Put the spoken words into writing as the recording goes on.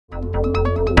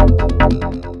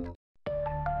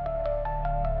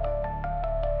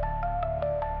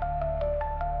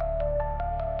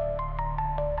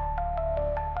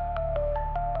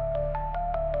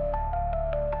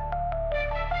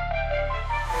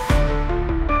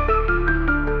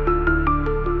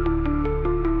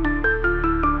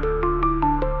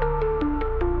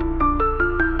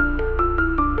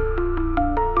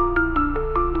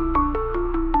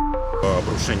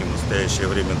Обрушением в настоящее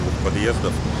время 2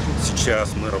 подъездов.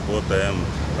 Сейчас мы работаем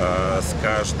с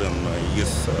каждым из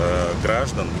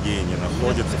граждан, где они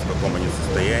находятся, в каком они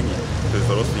состоянии, кто из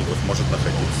родственников может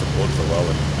находиться под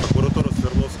завалами. Прокуратура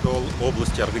Свердловской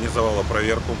области организовала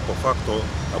проверку по факту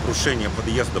обрушения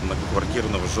подъезда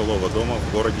многоквартирного жилого дома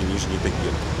в городе Нижний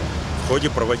Тагиле. В ходе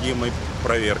проводимой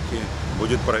проверки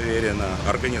будет проверена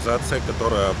организация,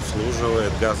 которая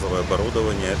обслуживает газовое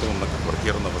оборудование этого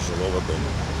многоквартирного жилого дома.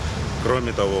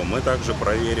 Кроме того, мы также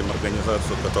проверим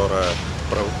организацию, которая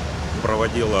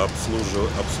проводила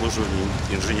обслуживание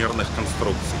инженерных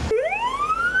конструкций.